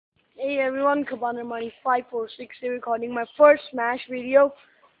Hey everyone, COBANARMANI 546 here recording my first Smash video.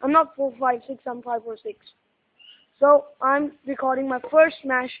 I'm not 456, I'm 546. So I'm recording my first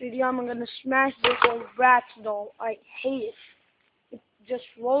Smash video. I'm gonna smash this old Bratz doll. I hate it. It just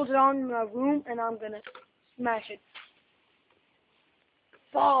rolls around in my room and I'm gonna smash it.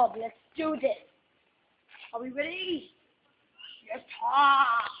 Bob, let's do this. Are we ready? Yes,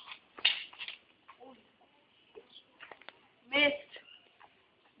 missed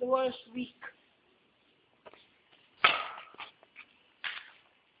the worst week.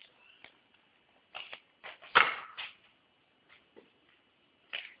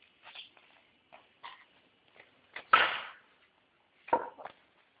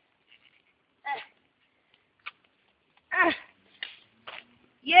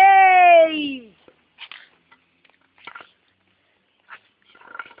 Yay!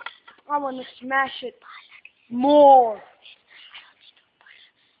 I want to smash it more.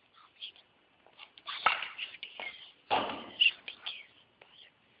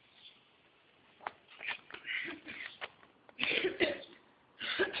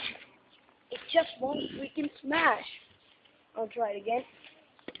 It just won't freaking smash. I'll try it again.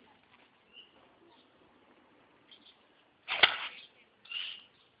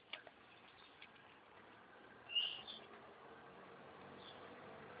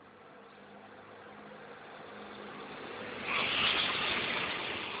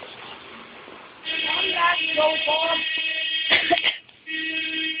 Go, Bob.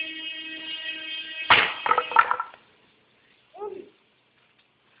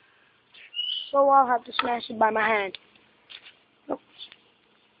 So I'll have to smash it by my hand.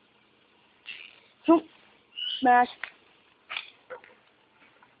 Smash.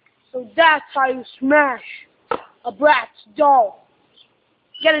 So that's how you smash a Bratz doll.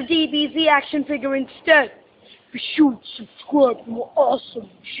 Get a DBZ action figure instead. Be sure to subscribe to my awesome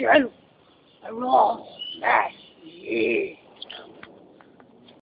channel. I will smash. Yeah.